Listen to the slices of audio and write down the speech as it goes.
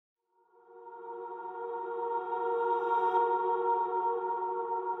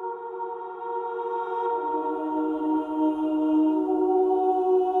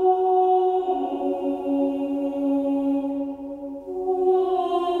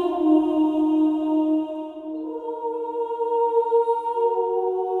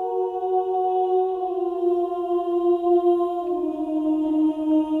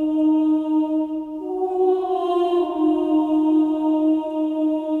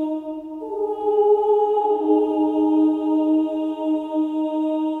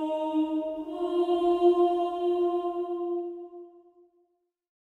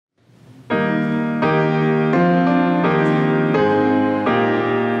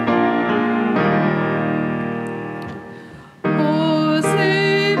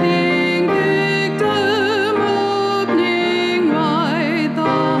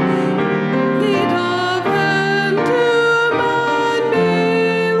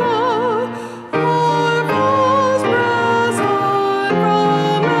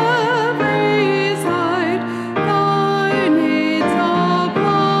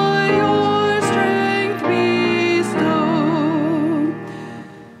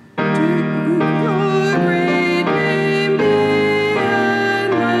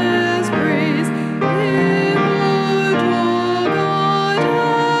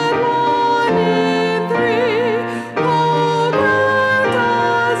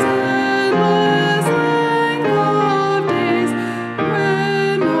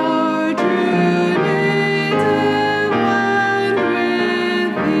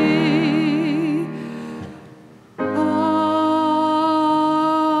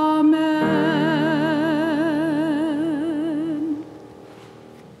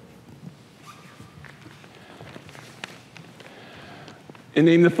In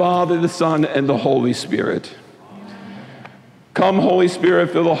the name of the Father, the Son, and the Holy Spirit. Come, Holy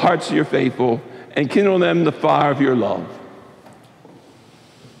Spirit, fill the hearts of your faithful, and kindle in them the fire of your love.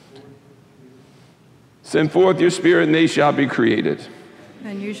 Send forth your Spirit, and they shall be created.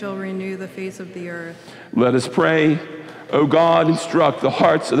 And you shall renew the face of the earth. Let us pray. O God, instruct the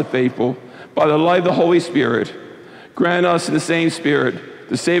hearts of the faithful by the light of the Holy Spirit. Grant us in the same Spirit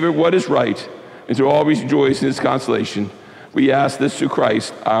to savor what is right, and to always rejoice in his consolation. We ask this through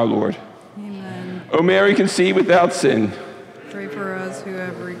Christ our Lord. Amen. O Mary, conceived without sin, pray for us who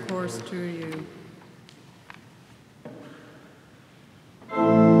have recourse to you.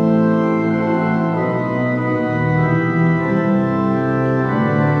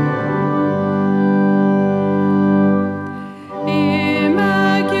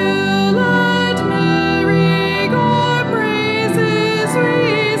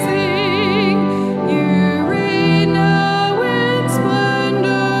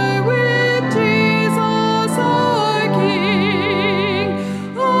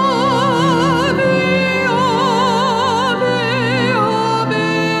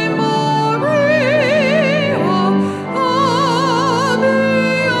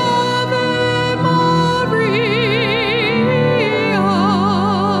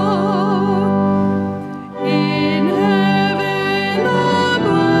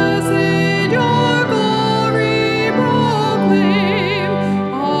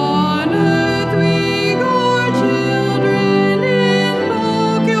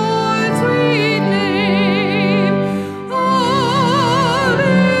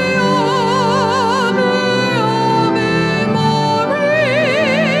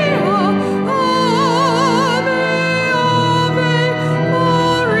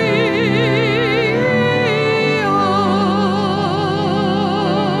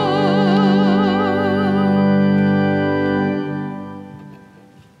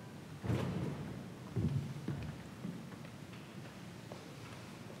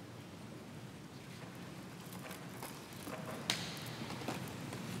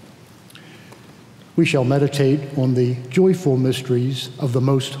 We shall meditate on the joyful mysteries of the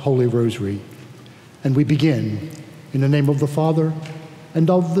Most Holy Rosary. And we begin in the name of the Father, and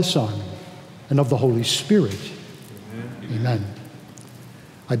of the Son, and of the Holy Spirit. Amen. Amen.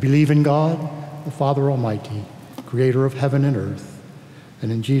 I believe in God, the Father Almighty, creator of heaven and earth,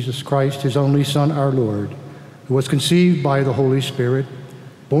 and in Jesus Christ, his only Son, our Lord, who was conceived by the Holy Spirit,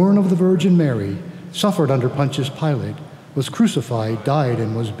 born of the Virgin Mary, suffered under Pontius Pilate, was crucified, died,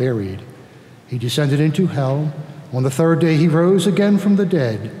 and was buried. He descended into hell. On the third day he rose again from the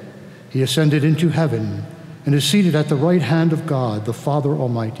dead. He ascended into heaven and is seated at the right hand of God, the Father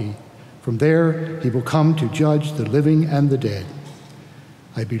Almighty. From there he will come to judge the living and the dead.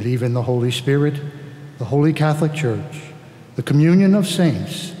 I believe in the Holy Spirit, the Holy Catholic Church, the communion of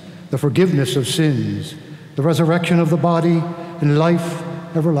saints, the forgiveness of sins, the resurrection of the body, and life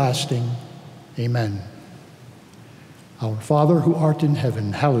everlasting. Amen. Our Father, who art in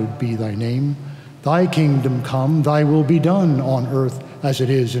heaven, hallowed be thy name. Thy kingdom come, thy will be done on earth as it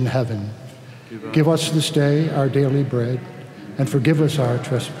is in heaven. Give us this day our daily bread, and forgive us our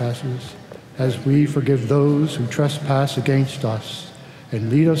trespasses, as we forgive those who trespass against us. And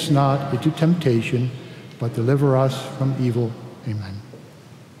lead us not into temptation, but deliver us from evil. Amen.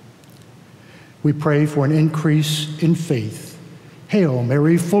 We pray for an increase in faith. Hail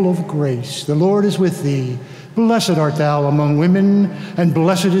Mary, full of grace, the Lord is with thee. Blessed art thou among women, and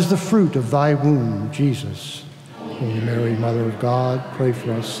blessed is the fruit of thy womb, Jesus. Holy Mary, Mother of God, pray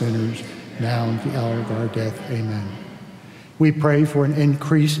for us sinners, now and at the hour of our death. Amen. We pray for an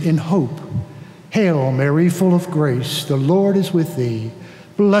increase in hope. Hail Mary, full of grace, the Lord is with thee.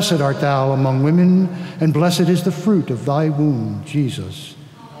 Blessed art thou among women, and blessed is the fruit of thy womb, Jesus.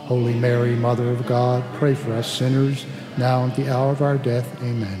 Holy Mary, Mother of God, pray for us sinners, now and at the hour of our death.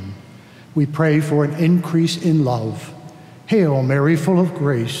 Amen. We pray for an increase in love. Hail Mary, full of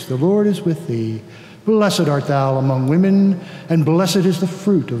grace, the Lord is with thee. Blessed art thou among women, and blessed is the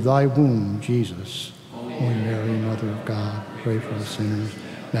fruit of thy womb, Jesus. Holy Mary, Mother of God, pray for us sinners,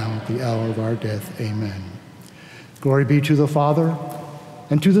 now at the hour of our death. Amen. Glory be to the Father,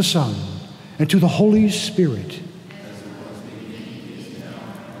 and to the Son, and to the Holy Spirit.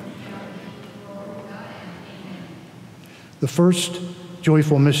 The first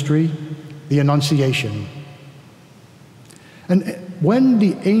joyful mystery, the Annunciation. And when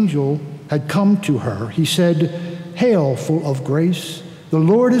the angel had come to her, he said, Hail, full of grace, the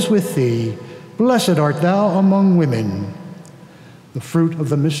Lord is with thee. Blessed art thou among women. The fruit of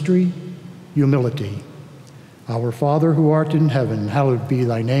the mystery, humility. Our Father who art in heaven, hallowed be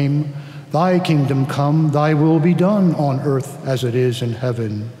thy name. Thy kingdom come, thy will be done on earth as it is in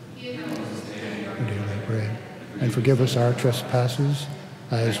heaven. Our daily bread. And forgive us our trespasses,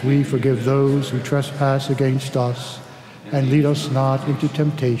 as we forgive those who trespass against us. And lead us not into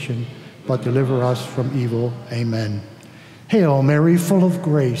temptation, but deliver us from evil. Amen. Hail Mary, full of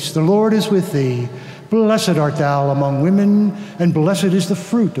grace, the Lord is with thee. Blessed art thou among women, and blessed is the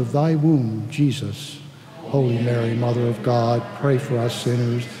fruit of thy womb, Jesus. Holy Mary, Mother of God, pray for us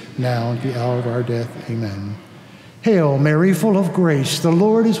sinners, now and at the hour of our death. Amen. Hail Mary, full of grace, the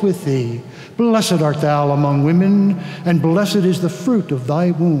Lord is with thee. Blessed art thou among women, and blessed is the fruit of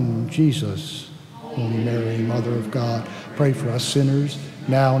thy womb, Jesus. Holy Mary, Mother of God, pray for us sinners,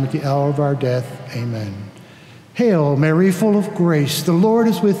 now and at the hour of our death. Amen. Hail Mary, full of grace, the Lord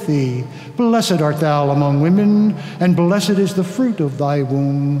is with thee. Blessed art thou among women, and blessed is the fruit of thy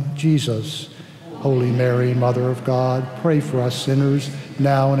womb, Jesus. Holy Mary, Mother of God, pray for us sinners,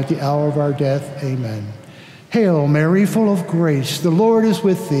 now and at the hour of our death. Amen. Hail Mary, full of grace, the Lord is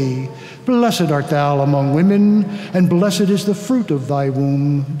with thee. Blessed art thou among women, and blessed is the fruit of thy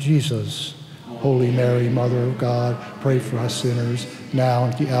womb, Jesus. Holy Mary, Mother of God, pray for us sinners, now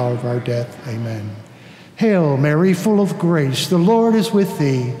and at the hour of our death. Amen. Hail Mary, full of grace, the Lord is with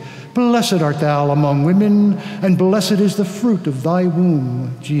thee. Blessed art thou among women, and blessed is the fruit of thy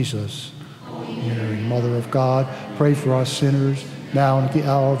womb, Jesus. Mary, Mother of God, pray for us sinners, now and at the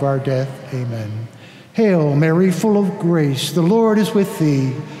hour of our death. Amen. Hail Mary, full of grace, the Lord is with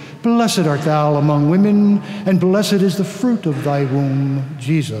thee. Blessed art thou among women, and blessed is the fruit of thy womb,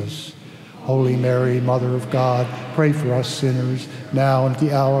 Jesus. Holy Mary, Mother of God, pray for us sinners, now and at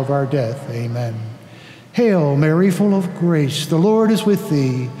the hour of our death. Amen. Hail Mary, full of grace, the Lord is with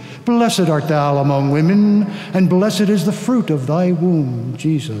thee. Blessed art thou among women, and blessed is the fruit of thy womb,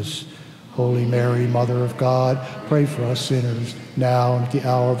 Jesus. Holy Mary, Mother of God, pray for us sinners, now and at the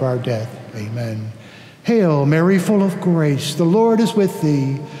hour of our death. Amen. Hail Mary, full of grace, the Lord is with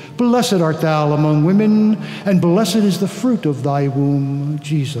thee. Blessed art thou among women, and blessed is the fruit of thy womb,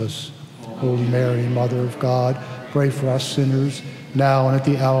 Jesus. Holy Mary, Mother of God, pray for us sinners, now and at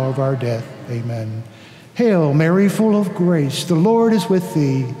the hour of our death. Amen. Hail Mary, full of grace, the Lord is with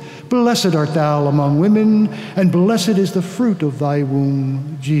thee. Blessed art thou among women, and blessed is the fruit of thy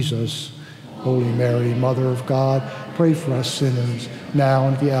womb, Jesus. Holy Mary, Mother of God, pray for us sinners, now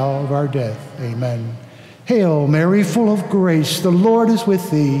and at the hour of our death. Amen. Hail Mary, full of grace, the Lord is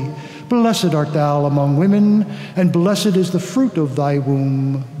with thee. Blessed art thou among women, and blessed is the fruit of thy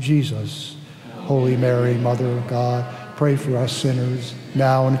womb, Jesus. Holy Mary, Mother of God, pray for us sinners,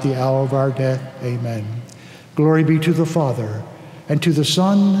 now and at the hour of our death. Amen. Glory be to the Father, and to the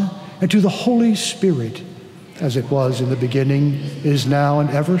Son, and to the Holy Spirit, as it was in the beginning, is now, and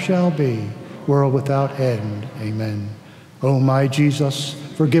ever shall be, world without end. Amen. O my Jesus,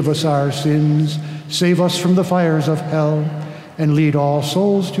 forgive us our sins, save us from the fires of hell, and lead all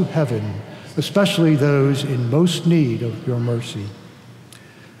souls to heaven, especially those in most need of your mercy.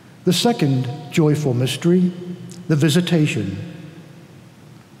 The second joyful mystery, the Visitation.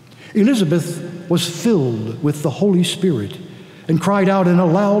 Elizabeth was filled with the Holy Spirit and cried out in a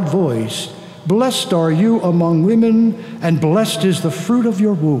loud voice, "Blessed are you among women, and blessed is the fruit of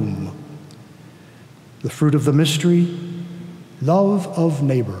your womb." The fruit of the mystery, love of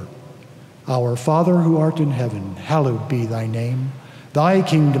neighbor. Our Father who art in heaven, hallowed be thy name. Thy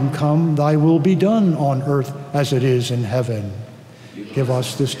kingdom come, thy will be done on earth as it is in heaven. Give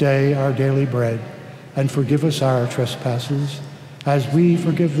us this day our daily bread, and forgive us our trespasses, as we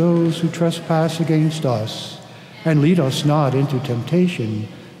forgive those who trespass against us. And lead us not into temptation,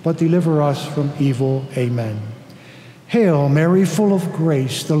 but deliver us from evil. Amen. Hail Mary, full of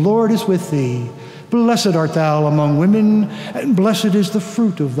grace, the Lord is with thee. Blessed art thou among women, and blessed is the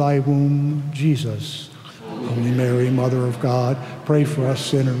fruit of thy womb, Jesus. Holy Mary, Mother of God, pray for us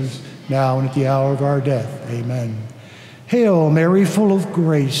sinners, now and at the hour of our death. Amen. Hail Mary, full of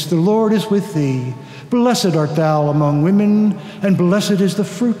grace, the Lord is with thee. Blessed art thou among women, and blessed is the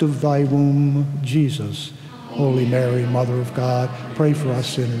fruit of thy womb, Jesus. Holy Mary, Mother of God, pray for us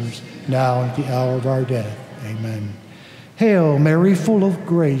sinners, now and at the hour of our death. Amen. Hail Mary, full of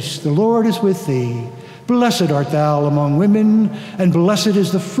grace, the Lord is with thee. Blessed art thou among women, and blessed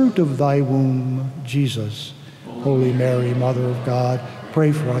is the fruit of thy womb, Jesus. Holy Mary, Mother of God,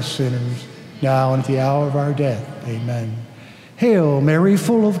 pray for us sinners, now and at the hour of our death. Amen. Hail Mary,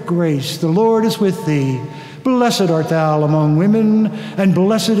 full of grace, the Lord is with thee. Blessed art thou among women, and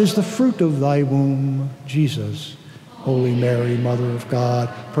blessed is the fruit of thy womb, Jesus. Holy Mary, Mother of God,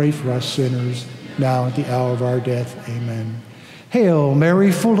 pray for us sinners, now at the hour of our death. Amen. Hail,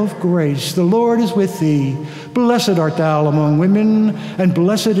 Mary, full of grace, the Lord is with thee. Blessed art thou among women, and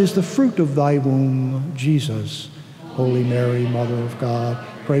blessed is the fruit of thy womb, Jesus. Holy Mary, Mother of God,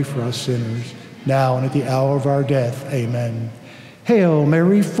 pray for us sinners, now and at the hour of our death. Amen. Hail,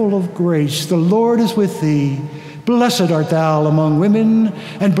 Mary, full of grace, the Lord is with thee. Blessed art thou among women,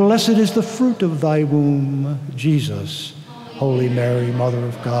 and blessed is the fruit of thy womb, Jesus. Holy Mary, Mother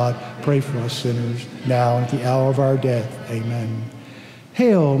of God, pray for us sinners, now and at the hour of our death. Amen.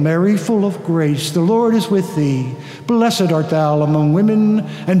 Hail, Mary, full of grace, the Lord is with thee. Blessed art thou among women,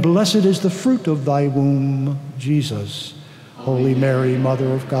 and blessed is the fruit of thy womb, Jesus. Holy Mary,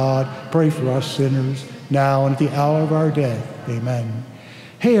 Mother of God, pray for us sinners, now and at the hour of our death. Amen.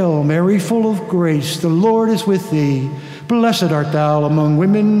 Hail, Mary, full of grace, the Lord is with thee. Blessed art thou among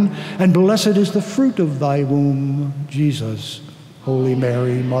women, and blessed is the fruit of thy womb, Jesus. Holy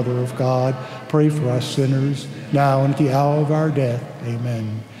Mary, Mother of God, pray for us sinners, now and at the hour of our death.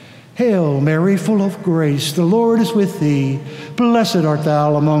 Amen. Hail, Mary, full of grace, the Lord is with thee. Blessed art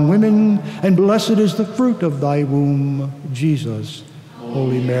thou among women, and blessed is the fruit of thy womb, Jesus.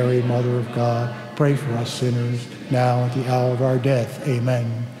 Holy Mary, Mother of God, pray for us sinners, now at the hour of our death.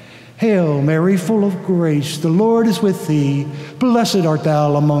 Amen. Hail, Mary, full of grace, the Lord is with thee. Blessed art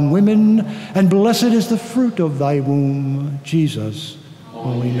thou among women, and blessed is the fruit of thy womb, Jesus.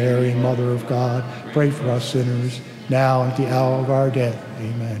 Holy Mary, Mother of God, pray for us sinners, now and at the hour of our death.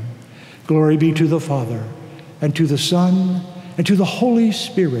 Amen. Glory be to the Father, and to the Son, and to the Holy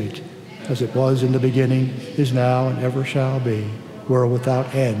Spirit, as it was in the beginning, is now, and ever shall be, world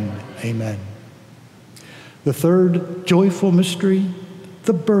without end. Amen. The third joyful mystery,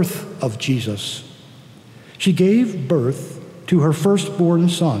 the birth of Jesus. She gave birth to her firstborn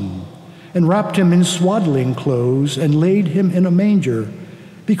son, and wrapped him in swaddling clothes, and laid him in a manger,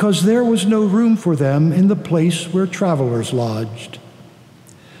 because there was no room for them in the place where travelers lodged.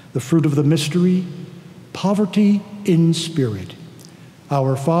 The fruit of the mystery, poverty in spirit.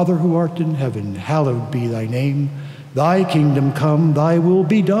 Our Father who art in heaven, hallowed be thy name. Thy kingdom come, thy will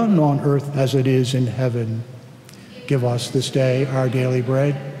be done on earth as it is in heaven. Give us this day our daily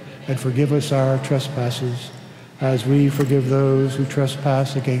bread, and forgive us our trespasses, as we forgive those who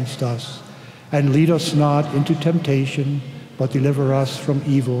trespass against us. And lead us not into temptation, but deliver us from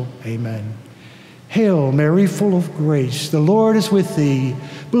evil. Amen. Hail, Mary, full of grace, the Lord is with thee.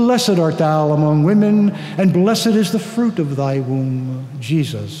 Blessed art thou among women, and blessed is the fruit of thy womb,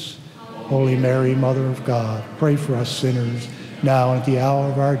 Jesus. Holy Mary, Mother of God, pray for us sinners, now and at the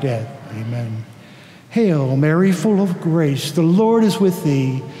hour of our death. Amen. Hail, Mary, full of grace, the Lord is with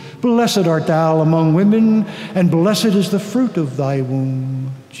thee. Blessed art thou among women, and blessed is the fruit of thy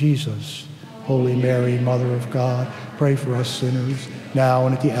womb, Jesus. Holy Mary, Mother of God, pray for us sinners, now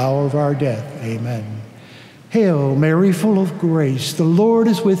and at the hour of our death. Amen. Hail, Mary, full of grace, the Lord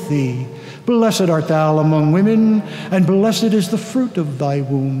is with thee. Blessed art thou among women, and blessed is the fruit of thy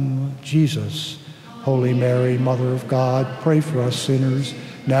womb, Jesus. Holy Mary, Mother of God, pray for us sinners,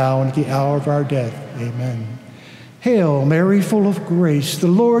 now and at the hour of our death. Amen. Hail, Mary, full of grace, the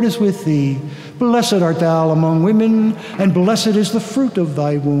Lord is with thee. Blessed art thou among women, and blessed is the fruit of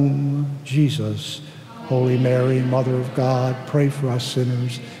thy womb, Jesus. Holy Mary, Mother of God, pray for us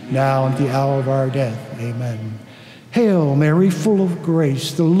sinners, now and at the hour of our death. Amen. Hail, Mary, full of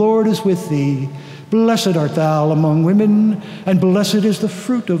grace, the Lord is with thee. Blessed art thou among women, and blessed is the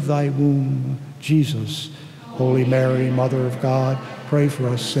fruit of thy womb, Jesus. Holy Mary, Mother of God, pray for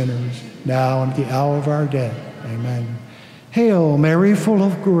us sinners, now and at the hour of our death. Amen. Hail, Mary, full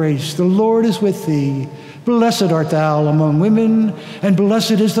of grace, the Lord is with thee. Blessed art thou among women, and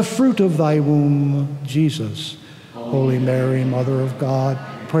blessed is the fruit of thy womb, Jesus. Holy Mary, Mother of God,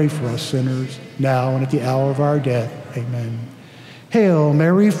 pray for us sinners, now and at the hour of our death. Amen. Hail,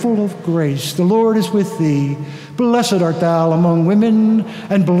 Mary, full of grace, the Lord is with thee. Blessed art thou among women,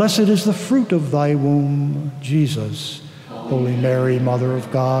 and blessed is the fruit of thy womb, Jesus. Holy Mary, Mother of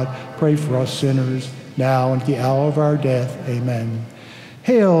God, pray for us sinners, now and at the hour of our death. Amen.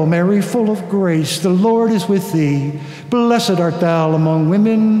 Hail, Mary, full of grace, the Lord is with thee. Blessed art thou among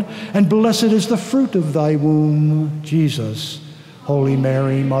women, and blessed is the fruit of thy womb, Jesus. Holy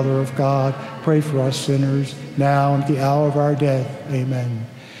Mary, Mother of God, pray for us sinners, now and at the hour of our death. Amen.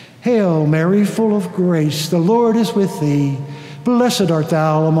 Hail, Mary, full of grace, the Lord is with thee. Blessed art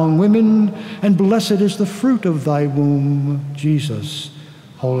thou among women, and blessed is the fruit of thy womb, Jesus.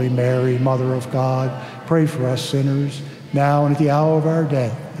 Holy Mary, Mother of God, pray for us sinners, now and at the hour of our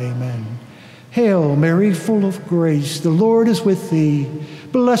death. Amen. Hail, Mary, full of grace, the Lord is with thee.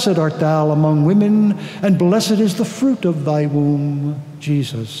 Blessed art thou among women, and blessed is the fruit of thy womb,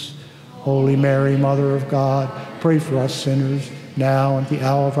 Jesus. Holy Mary, Mother of God, pray for us sinners, now and at the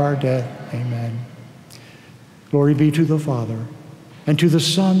hour of our death. Amen. Glory be to the Father, and to the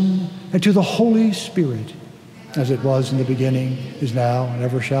Son, and to the Holy Spirit, as it was in the beginning, is now, and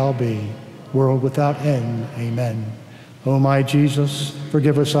ever shall be, world without end. Amen. O my Jesus,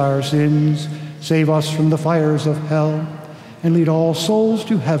 forgive us our sins, save us from the fires of hell, and lead all souls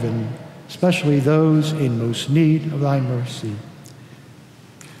to heaven, especially those in most need of thy mercy.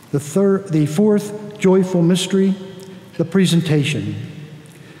 The fourth joyful mystery, the presentation.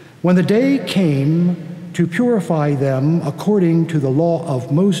 When the day came to purify them according to the law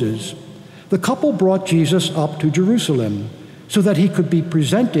of Moses, the couple brought Jesus up to Jerusalem so that he could be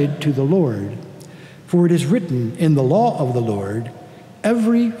presented to the Lord. For it is written in the law of the Lord,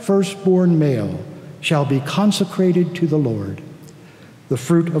 every firstborn male shall be consecrated to the Lord. The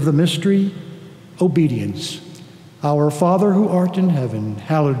fruit of the mystery, obedience. Our Father who art in heaven,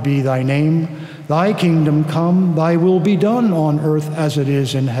 hallowed be thy name. Thy kingdom come, thy will be done on earth as it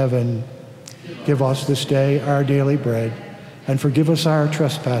is in heaven. Give us this day our daily bread, and forgive us our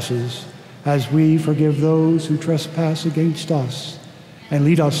trespasses, as we forgive those who trespass against us. And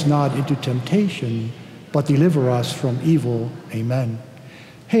lead us not into temptation, but deliver us from evil. Amen.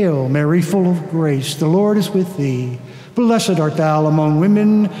 Hail, Mary, full of grace, the Lord is with thee. Blessed art thou among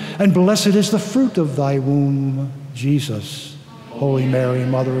women, and blessed is the fruit of thy womb, Jesus. Holy Mary,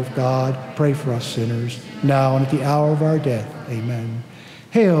 Mother of God, pray for us sinners, now and at the hour of our death. Amen.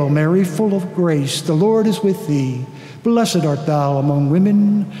 Hail, Mary, full of grace, the Lord is with thee. Blessed art thou among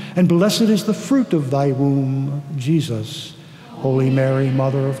women, and blessed is the fruit of thy womb, Jesus. Holy Mary,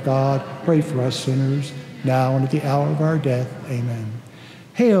 Mother of God, pray for us sinners, now and at the hour of our death. Amen.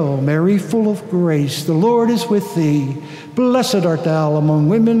 Hail, Mary, full of grace, the Lord is with thee. Blessed art thou among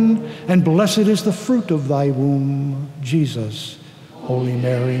women, and blessed is the fruit of thy womb, Jesus. Holy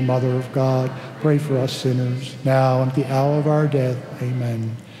Mary, Mother of God, pray for us sinners, now and at the hour of our death.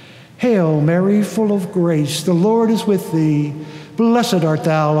 Amen. Hail, Mary, full of grace, the Lord is with thee. Blessed art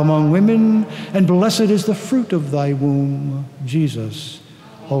thou among women, and blessed is the fruit of thy womb, Jesus.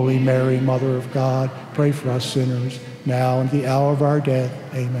 Holy Mary, Mother of God, pray for us sinners, now and at the hour of our death.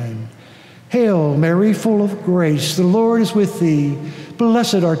 Amen. Hail, Mary, full of grace, the Lord is with thee.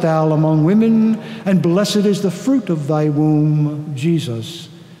 Blessed art thou among women, and blessed is the fruit of thy womb, Jesus.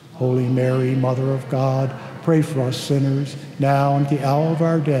 Holy Mary, Mother of God, pray for us sinners, now and at the hour of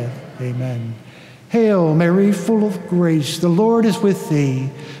our death. Amen. Hail, Mary, full of grace, the Lord is with thee.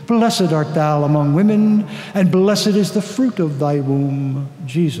 Blessed art thou among women, and blessed is the fruit of thy womb,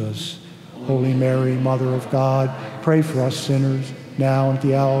 Jesus. Holy Mary, Mother of God, pray for us sinners, now and at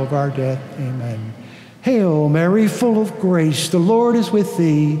the hour of our death. Amen. Hail, Mary, full of grace, the Lord is with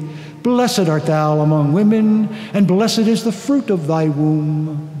thee. Blessed art thou among women, and blessed is the fruit of thy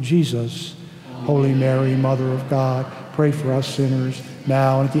womb, Jesus. Holy Mary, Mother of God, pray for us sinners,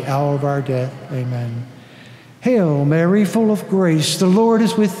 now and at the hour of our death. Amen. Hail, Mary, full of grace, the Lord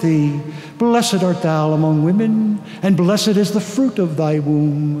is with thee. Blessed art thou among women, and blessed is the fruit of thy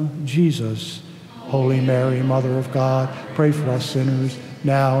womb, Jesus. Holy Mary, Mother of God, pray for us sinners,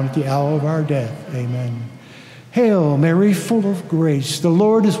 now and at the hour of our death. Amen. Hail, Mary, full of grace, the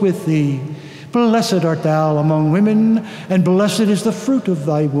Lord is with thee. Blessed art thou among women, and blessed is the fruit of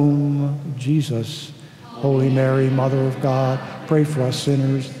thy womb, Jesus. Holy Mary, Mother of God, pray for us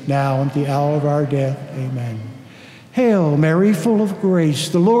sinners, now and at the hour of our death. Amen. Hail, Mary, full of grace,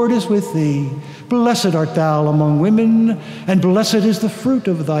 the Lord is with thee. Blessed art thou among women, and blessed is the fruit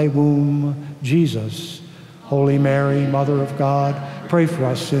of thy womb, Jesus. Holy Mary, Mother of God, pray for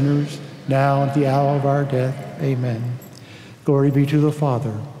us sinners, now and at the hour of our death. Amen. Glory be to the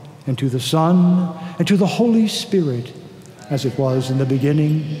Father, and to the Son, and to the Holy Spirit, as it was in the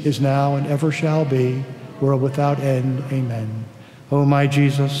beginning, is now, and ever shall be, world without end. Amen. O my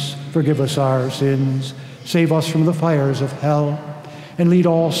Jesus, forgive us our sins, save us from the fires of hell, and lead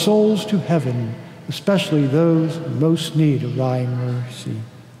all souls to heaven, especially those in most need of thy mercy.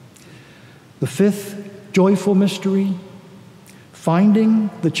 The fifth joyful mystery, finding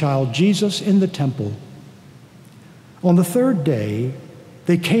the child Jesus in the temple. On the third day,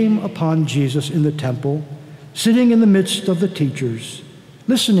 they came upon Jesus in the temple, sitting in the midst of the teachers,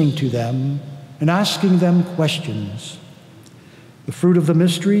 listening to them and asking them questions. The fruit of the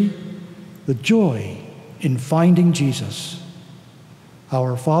mystery, the joy in finding Jesus.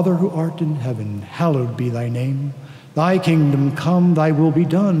 Our Father who art in heaven, hallowed be thy name. Thy kingdom come, thy will be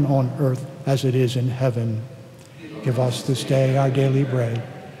done on earth as it is in heaven. Give us this day our daily bread,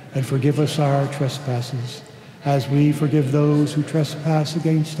 and forgive us our trespasses, as we forgive those who trespass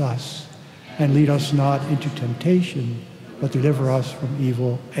against us. And lead us not into temptation, but deliver us from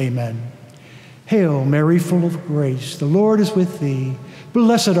evil. Amen. Hail, Mary, full of grace, the Lord is with thee.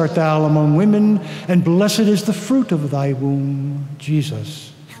 Blessed art thou among women, and blessed is the fruit of thy womb,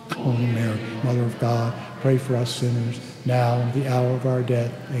 Jesus. Holy Mary, Mother of God, pray for us sinners, now and at the hour of our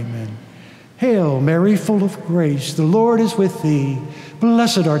death. Amen. Hail, Mary, full of grace, the Lord is with thee.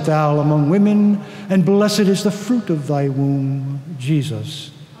 Blessed art thou among women, and blessed is the fruit of thy womb,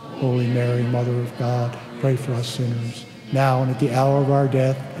 Jesus. Holy Mary, Mother of God, pray for us sinners, now and at the hour of our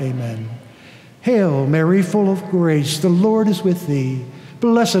death. Amen. Hail, Mary, full of grace, the Lord is with thee.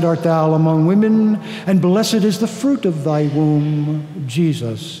 Blessed art thou among women, and blessed is the fruit of thy womb,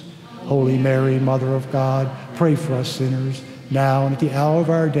 Jesus. Holy Mary, Mother of God, pray for us sinners, now and at the hour of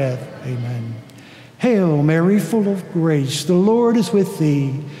our death. Amen. Hail, Mary, full of grace, the Lord is with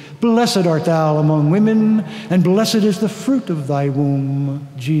thee. Blessed art thou among women, and blessed is the fruit of thy womb,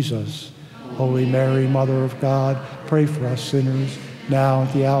 Jesus. Holy Mary, Mother of God, pray for us sinners, now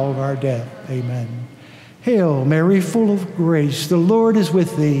at the hour of our death. Amen. Hail, Mary, full of grace, the Lord is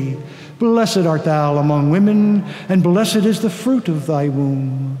with thee. Blessed art thou among women, and blessed is the fruit of thy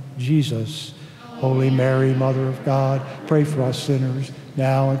womb, Jesus. Holy Mary, Mother of God, pray for us sinners,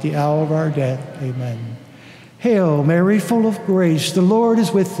 now at the hour of our death. Amen. Hail, Mary, full of grace, the Lord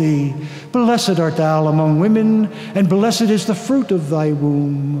is with thee. Blessed art thou among women, and blessed is the fruit of thy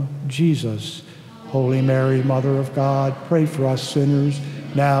womb, Jesus. Holy Mary, Mother of God, pray for us sinners,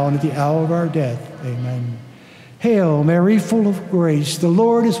 now and at the hour of our death. Amen. Hail, Mary, full of grace, the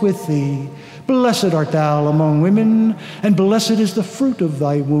Lord is with thee. Blessed art thou among women, and blessed is the fruit of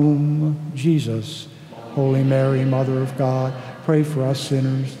thy womb, Jesus. Holy Mary, Mother of God, pray for us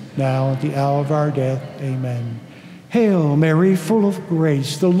sinners, now at the hour of our death. Amen. Hail, Mary, full of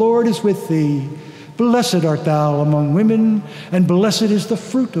grace, the Lord is with thee. Blessed art thou among women, and blessed is the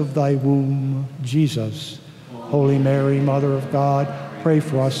fruit of thy womb, Jesus. Holy Mary, Mother of God, pray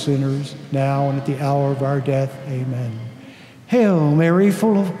for us sinners, now and at the hour of our death. Amen. Hail, Mary,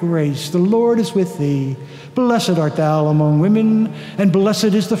 full of grace, the Lord is with thee. Blessed art thou among women, and blessed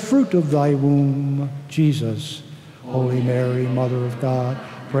is the fruit of thy womb, Jesus. Holy Mary, Mother of God,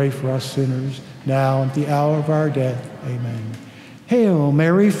 pray for us sinners, now and at the hour of our death. Amen. Hail,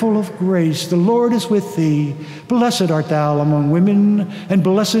 Mary, full of grace, the Lord is with thee. Blessed art thou among women, and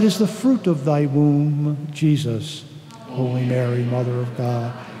blessed is the fruit of thy womb, Jesus. Holy Mary, Mother of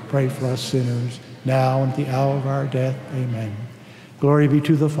God, pray for us sinners, now and at the hour of our death. Amen. Glory be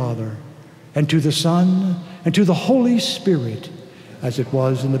to the Father, and to the Son, and to the Holy Spirit, as it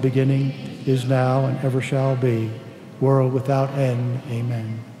was in the beginning, is now, and ever shall be, world without end.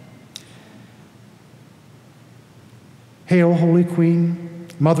 Amen. Hail, Holy Queen,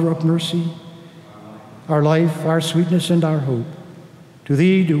 Mother of mercy, our life, our sweetness, and our hope. To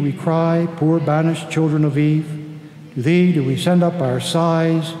thee do we cry, poor banished children of Eve. To thee do we send up our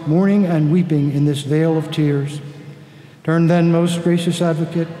sighs, mourning and weeping in this vale of tears. Turn then, most gracious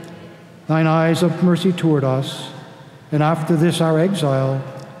Advocate, thine eyes of mercy toward us, and after this our exile,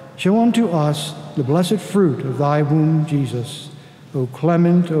 show unto us the blessed fruit of thy womb, Jesus. O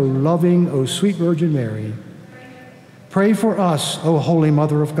clement, O loving, O sweet Virgin Mary, pray for us, O Holy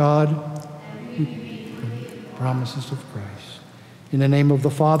Mother of God, promises of Christ. In the name of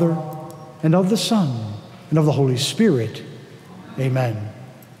the Father, and of the Son, and of the Holy Spirit. Amen.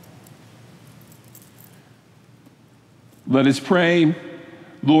 Let us pray.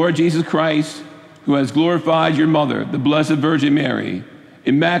 Lord Jesus Christ, who has glorified your mother, the Blessed Virgin Mary,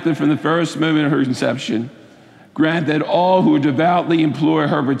 immaculate from the first moment of her conception, grant that all who devoutly implore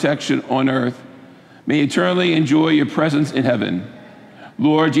her protection on earth may eternally enjoy your presence in heaven.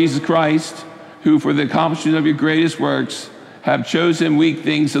 Lord Jesus Christ, who for the accomplishment of your greatest works have chosen weak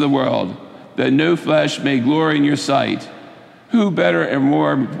things of the world, that no flesh may glory in your sight, who better and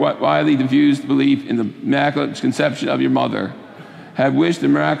more widely diffused belief in the immaculate conception of your mother, have wished the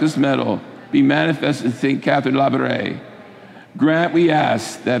miraculous medal be manifest in St. Catherine Labouré. Grant, we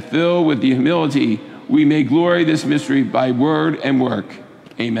ask, that filled with the humility, we may glory this mystery by word and work.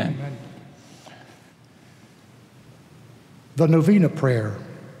 Amen. Amen. The Novena Prayer.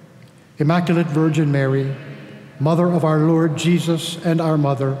 Immaculate Virgin Mary, Mother of our Lord Jesus and our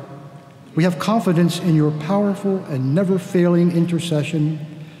Mother, we have confidence in your powerful and never-failing intercession,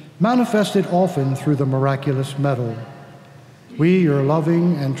 manifested often through the miraculous medal. We, your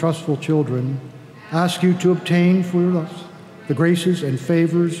loving and trustful children, ask you to obtain for us the graces and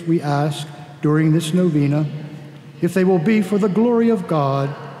favors we ask during this novena, if they will be for the glory of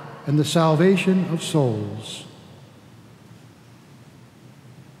God and the salvation of souls.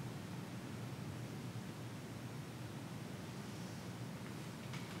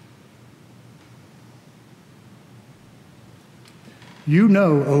 You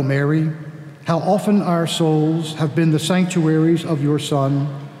know, O Mary, how often our souls have been the sanctuaries of your Son,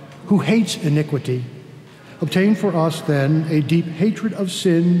 who hates iniquity. Obtain for us, then, a deep hatred of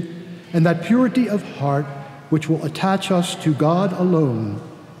sin and that purity of heart which will attach us to God alone,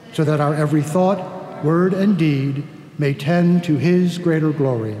 so that our every thought, word, and deed may tend to his greater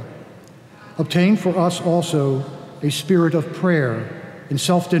glory. Obtain for us also a spirit of prayer and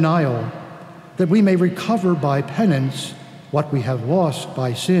self-denial, that we may recover by penance what we have lost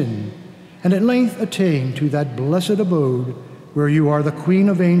by sin, and at length attain to that blessed abode where you are the Queen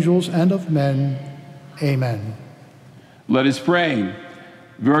of angels and of men. Amen. Let us pray.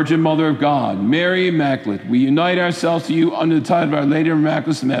 Virgin Mother of God, Mary Immaculate, we unite ourselves to you under the title of Our Lady of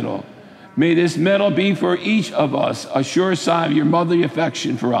Miraculous Medal. May this medal be for each of us a sure sign of your motherly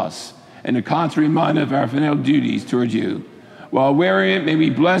affection for us and a constant reminder of our filial duties towards you. While wearing it, may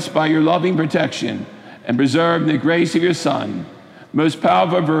we be blessed by your loving protection and preserved in the grace of your Son. Most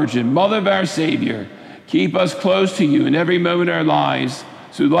powerful Virgin, Mother of our Savior, keep us close to you in every moment of our lives,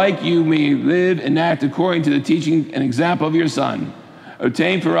 so like you may live and act according to the teaching and example of your Son.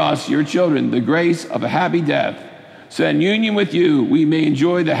 Obtain for us, your children, the grace of a happy death, so that in union with you we may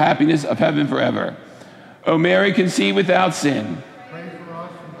enjoy the happiness of heaven forever. O Mary, conceived without sin, Pray for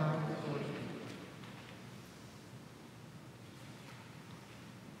us in time of affliction.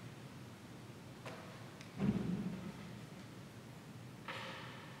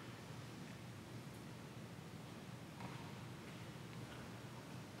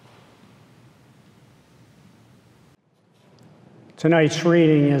 Tonight's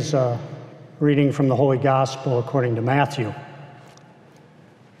reading is a reading from the Holy Gospel according to Matthew.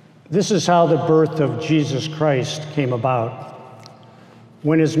 This is how the birth of Jesus Christ came about.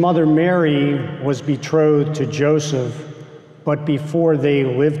 When his mother Mary was betrothed to Joseph, but before they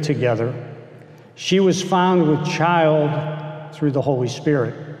lived together, she was found with child through the Holy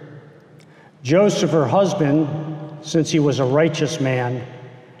Spirit. Joseph, her husband, since he was a righteous man,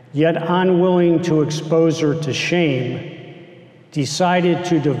 yet unwilling to expose her to shame, decided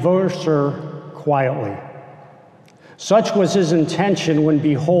to divorce her quietly. Such was his intention when,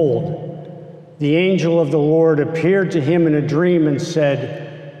 behold, the angel of the Lord appeared to him in a dream and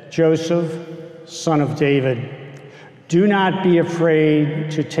said, Joseph, son of David, do not be afraid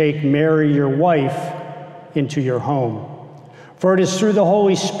to take Mary, your wife, into your home. For it is through the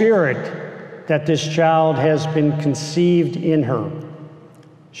Holy Spirit that this child has been conceived in her.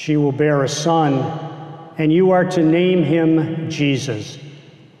 She will bear a son, and you are to name him Jesus,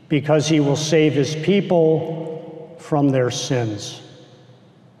 because he will save his people from their sins.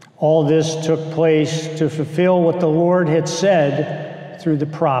 All this took place to fulfill what the Lord had said through the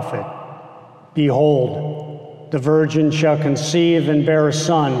prophet. Behold, the virgin shall conceive and bear a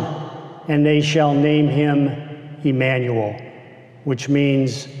son, and they shall name him Emmanuel, which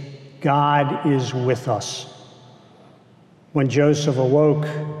means God is with us. When Joseph awoke,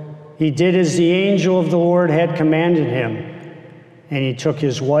 he did as the angel of the Lord had commanded him, and he took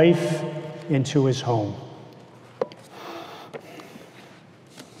his wife into his home.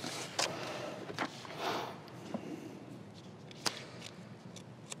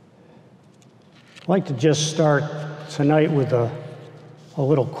 I'd like to just start tonight with a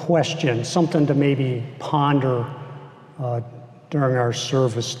little question, something to maybe ponder during our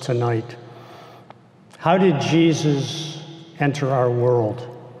service tonight. How did Jesus enter our world?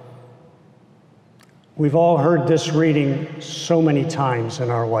 We've all heard this reading so many times in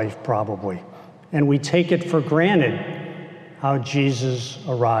our life, probably, and we take it for granted how Jesus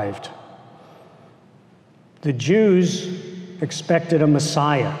arrived. The Jews expected a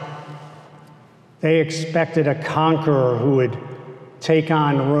Messiah. They expected a conqueror who would take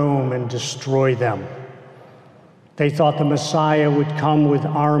on Rome and destroy them. They thought the Messiah would come with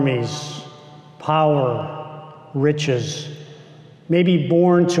armies, power, riches, maybe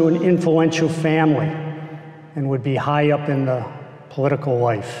born to an influential family and would be high up in the political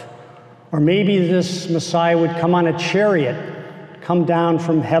life. Or maybe this Messiah would come on a chariot, come down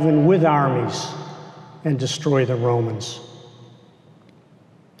from heaven with armies and destroy the Romans.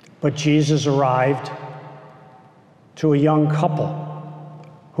 But Jesus arrived to a young couple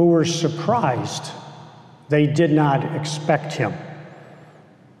who were surprised. They did not expect him.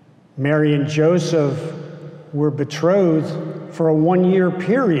 Mary and Joseph were betrothed for a one-year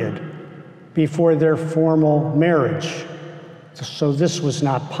period before their formal marriage, so this was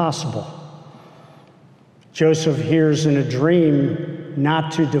not possible. Joseph hears in a dream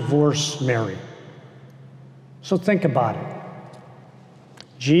not to divorce Mary. So think about it.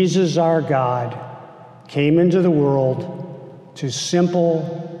 Jesus, our God, came into the world to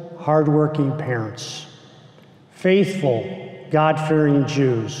simple, hardworking parents, faithful, God-fearing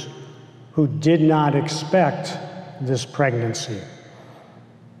Jews who did not expect this pregnancy.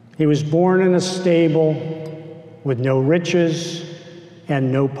 He was born in a stable with no riches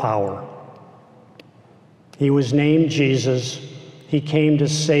and no power. He was named Jesus. He came to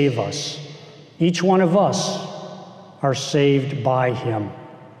save us. Each one of us are saved by him.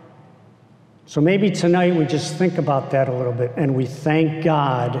 So maybe tonight we just think about that a little bit and we thank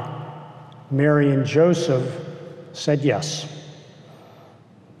God Mary and Joseph said yes.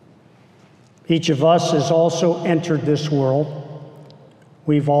 Each of us has also entered this world.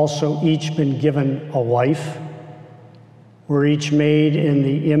 We've also each been given a life. We're each made in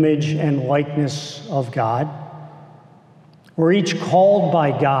the image and likeness of God. We're each called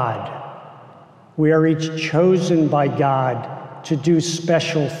by God. We are each chosen by God to do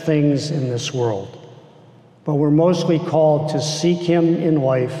special things in this world. But we're mostly called to seek him in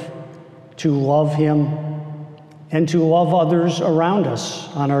life, to love him, and to love others around us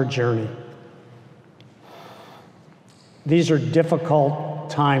on our journey. These are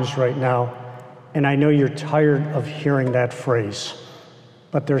difficult times right now, and I know you're tired of hearing that phrase,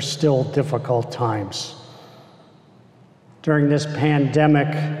 but they're still difficult times. During this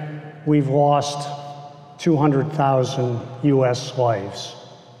pandemic, we've lost 200,000 U.S. lives,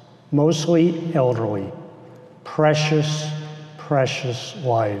 mostly elderly, precious, precious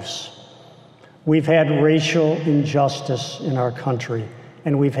lives. We've had racial injustice in our country,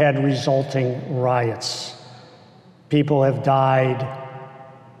 and we've had resulting riots. People have died,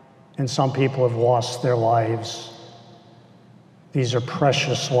 and some people have lost their lives. These are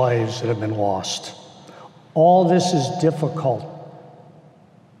precious lives that have been lost. All this is difficult,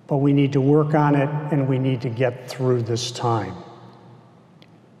 but we need to work on it, and we need to get through this time.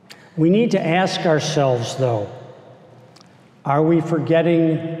 We need to ask ourselves, though, are we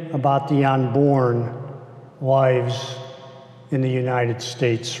forgetting about the unborn lives in the United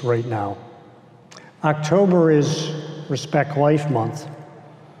States right now? October is Respect Life Month,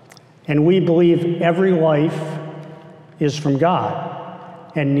 and we believe every life is from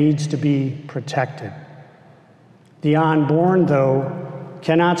God and needs to be protected. The unborn, though,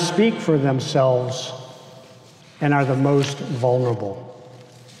 cannot speak for themselves and are the most vulnerable.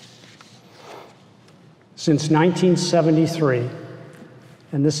 Since 1973,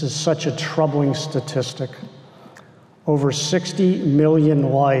 and this is such a troubling statistic, over 60 million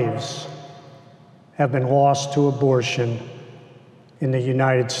lives have been lost to abortion in the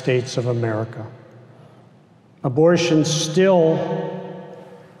United States of America. Abortions still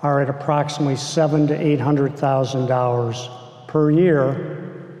are at approximately $700,000 to $800,000 per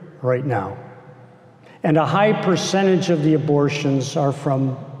year right now. And a high percentage of the abortions are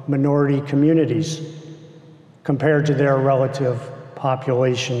from minority communities compared to their relative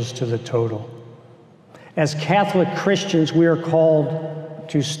populations to the total. As Catholic Christians, we are called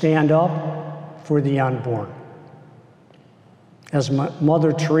to stand up for the unborn. As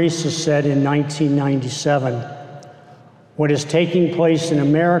Mother Teresa said in 1997, what is taking place in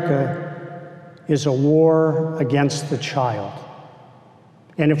America is a war against the child.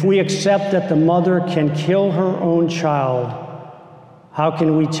 And if we accept that the mother can kill her own child, how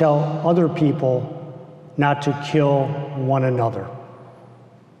can we tell other people not to kill one another?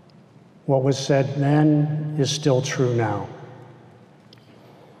 What was said then is still true now.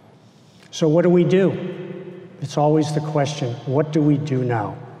 So what do we do? It's always the question, what do we do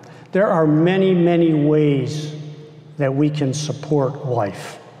now? There are many, many ways that we can support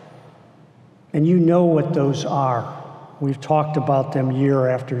life. And you know what those are. We've talked about them year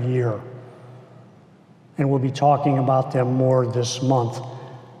after year. And we'll be talking about them more this month.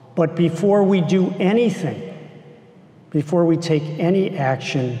 But before we do anything, before we take any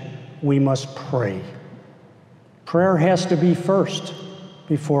action, we must pray. Prayer has to be first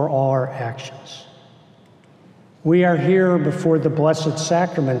before all our actions. We are here before the Blessed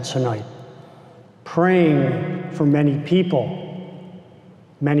Sacrament tonight, praying for many people,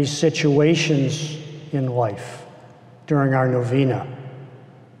 many situations in life during our novena.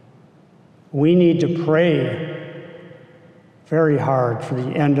 We need to pray very hard for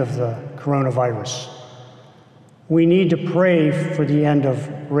the end of the coronavirus. We need to pray for the end of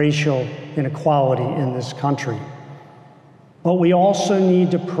racial inequality in this country. But we also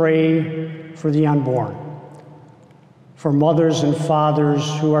need to pray for the unborn, for mothers and fathers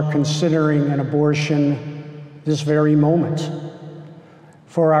who are considering an abortion this very moment,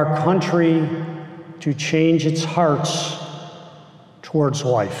 for our country to change its hearts towards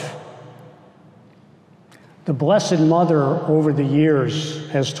life. The Blessed Mother over the years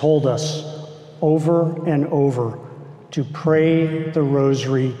has told us over and over to pray the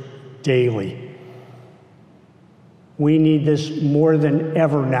rosary daily. We need this more than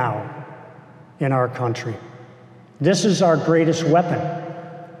ever now in our country. This is our greatest weapon,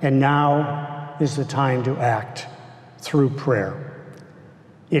 and now is the time to act through prayer.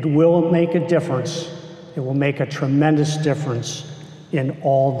 It will make a difference. It will make a tremendous difference in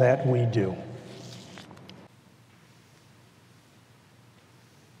all that we do.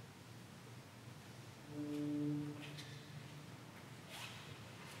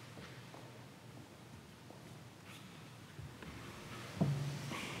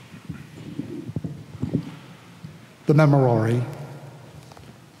 The Memorare.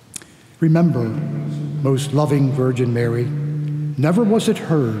 Remember, most loving Virgin Mary, never was it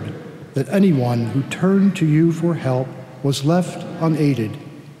heard that anyone who turned to you for help was left unaided.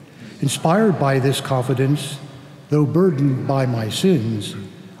 Inspired by this confidence, though burdened by my sins,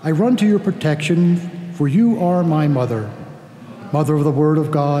 I run to your protection, for you are my mother. Mother of the Word of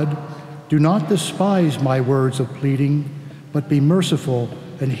God, do not despise my words of pleading, but be merciful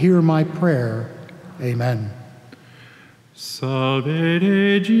and hear my prayer. Amen. Salve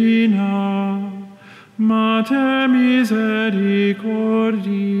Regina, Mater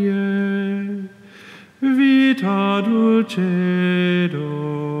misericordiae, vita dulcedo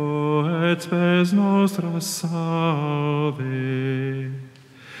et spes nostra salve.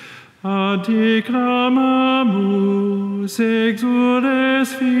 A te clamamus,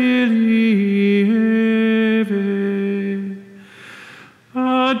 exules filii Eve,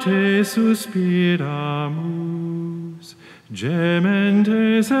 a te suspiramus,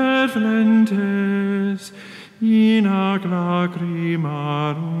 gementes et flentes, in ac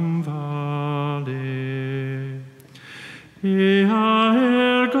lacrimarum vale. Ea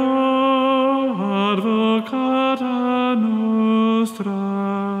ergo advocata nostra,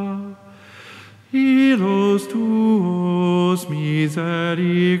 ilos tuos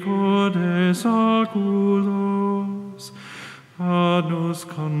misericordes oculos, ad nos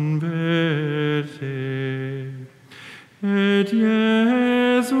converte. Et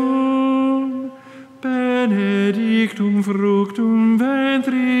Iesum benedictum fructum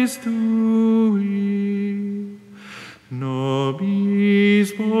ventris tui,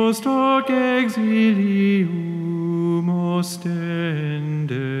 nobis post hoc exilium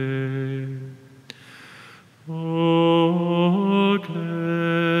ostende. O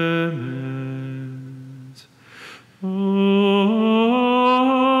clemens, o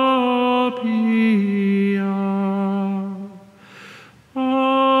pia, o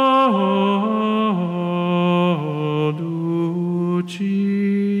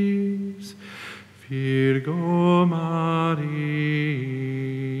dulcis Virgo Maria.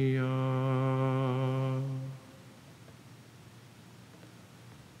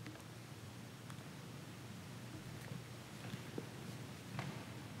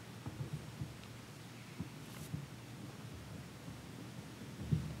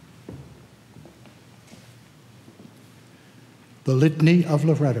 The Litany of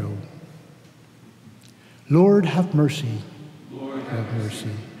Loretto. Lord, have mercy. Lord, Have mercy.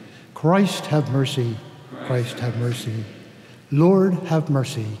 Christ, have mercy. Christ, have mercy. Lord, have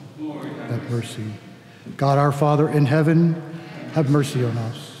mercy. Lord, Have mercy. God our Father in heaven, have mercy on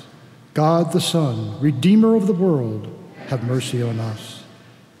us. God the Son, Redeemer of the world, have mercy on us.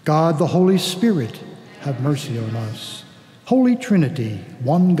 God the Holy Spirit, have mercy on us. Holy Trinity,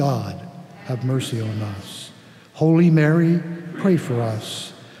 one God, have mercy on us. Holy Mary, pray for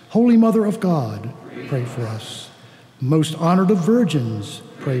us. Holy Mother of God, pray for us. Most honored of virgins,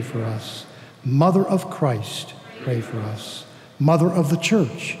 pray for us. Mother of Christ, pray for us. Mother of the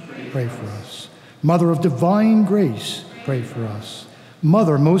Church, pray for us. Mother of divine grace, pray for us.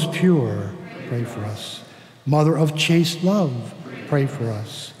 Mother most pure, pray for us. Mother of chaste love, pray for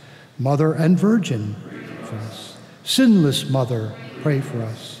us. Mother and Virgin, pray for us. Sinless Mother, pray for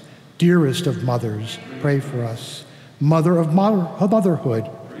us. Dearest of mothers, pray for us. Mother of motherhood,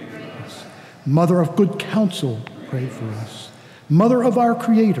 pray for us. Mother of good counsel, pray for us. Mother of our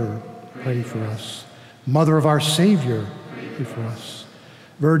Creator, pray for us. Mother of our Savior, pray for us.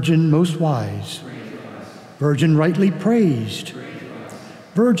 Virgin most wise, Virgin rightly praised,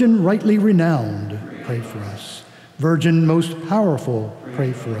 Virgin rightly renowned, pray for us. Virgin most powerful,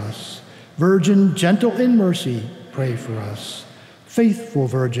 pray for us. Virgin gentle in mercy, pray for us. Faithful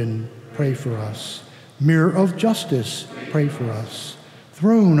Virgin, pray for us. Mirror of justice, pray for us.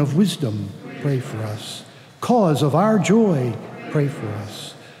 Throne of wisdom, pray for us. Cause of our joy, pray for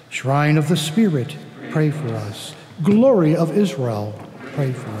us. Shrine of the Spirit, pray for us. Glory of Israel,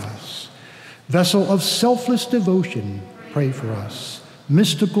 pray for us. Vessel of selfless devotion, pray for us.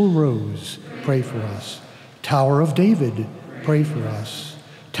 Mystical Rose, pray for us. Tower of David, pray for us.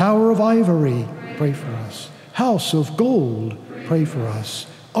 Tower of Ivory, pray for us. House of Gold, pray for us.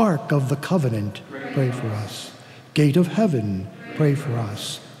 Ark of the Covenant, pray for us. Gate of Heaven, pray for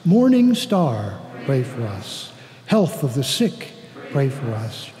us. Morning Star, pray for us. Health of the sick, pray for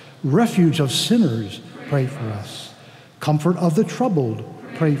us. Refuge of sinners, pray for us. Comfort of the troubled,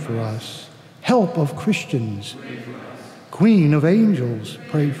 pray for us. Help of Christians, Queen of angels,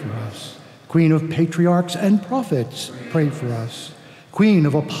 pray for us. Queen of patriarchs and prophets, pray for us. Queen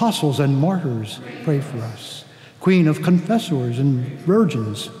of apostles and martyrs, pray for us. Queen of confessors and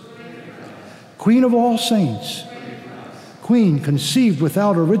virgins, Queen of all saints, Queen conceived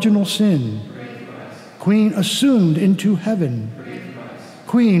without original sin, Queen assumed into heaven,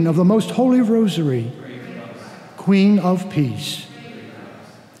 Queen of the most holy rosary, Queen of peace.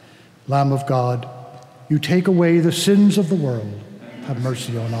 Lamb of God, you take away the sins of the world, have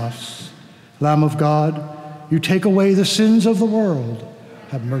mercy on us. Lamb of God, you take away the sins of the world,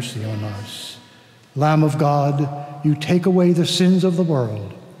 have mercy on us. Lamb of God, you take away the sins of the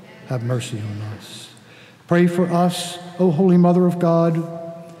world, have mercy on us. Pray for us, O Holy Mother of God,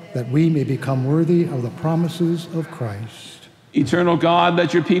 that we may become worthy of the promises of Christ. Eternal God,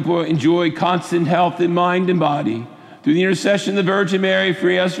 let your people enjoy constant health in mind and body. Through the intercession of the Virgin Mary,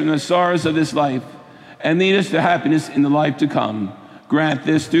 free us from the sorrows of this life and lead us to happiness in the life to come. Grant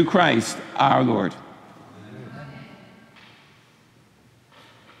this through Christ our Lord.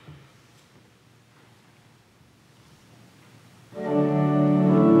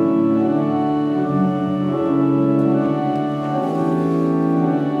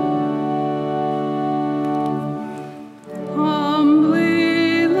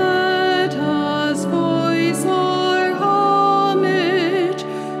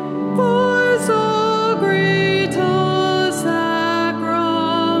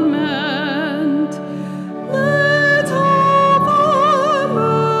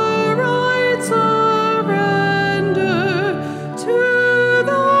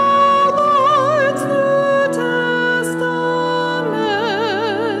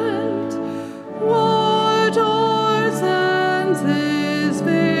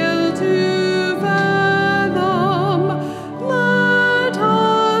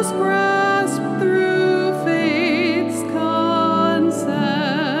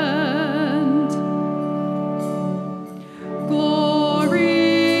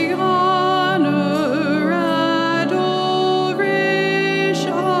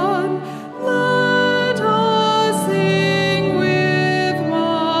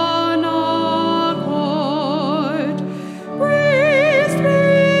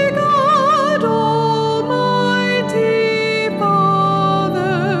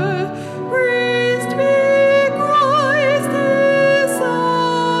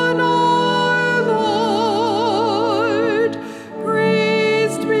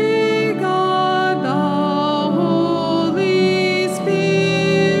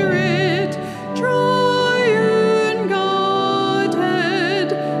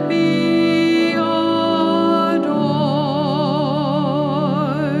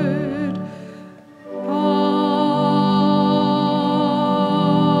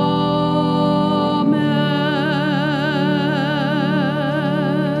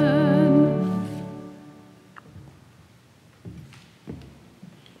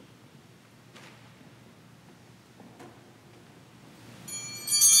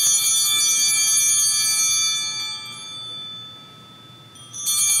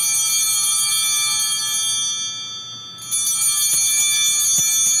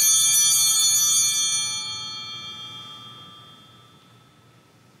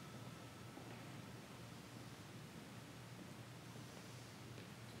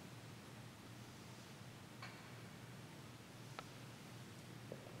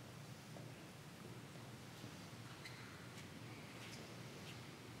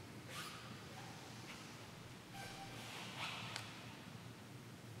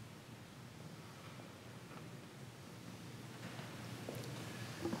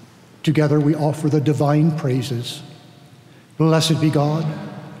 Together we offer the divine praises. Blessed be God.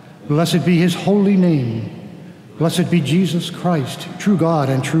 Blessed be his holy name. Blessed be Jesus Christ, true God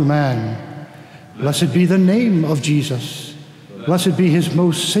and true man. Blessed be the name of Jesus. Blessed be his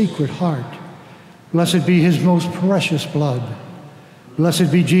most sacred heart. Blessed be his most precious blood.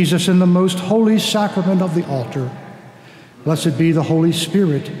 Blessed be Jesus in the most holy sacrament of the altar. Blessed be the Holy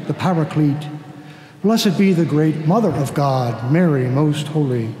Spirit, the Paraclete. Blessed be the great Mother of God, Mary, most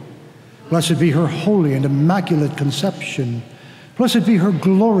holy. Blessed be her holy and immaculate conception. Blessed be her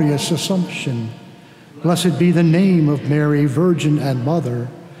glorious assumption. Blessed be the name of Mary, Virgin and Mother.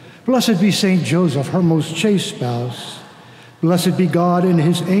 Blessed be Saint Joseph, her most chaste spouse. Blessed be God in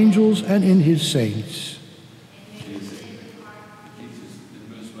his angels and in his saints. Jesus,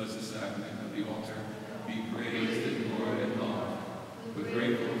 the most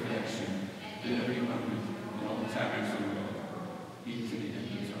perfection in every moment in all the tabernacle of the world, even to the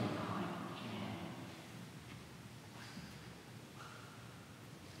end of time.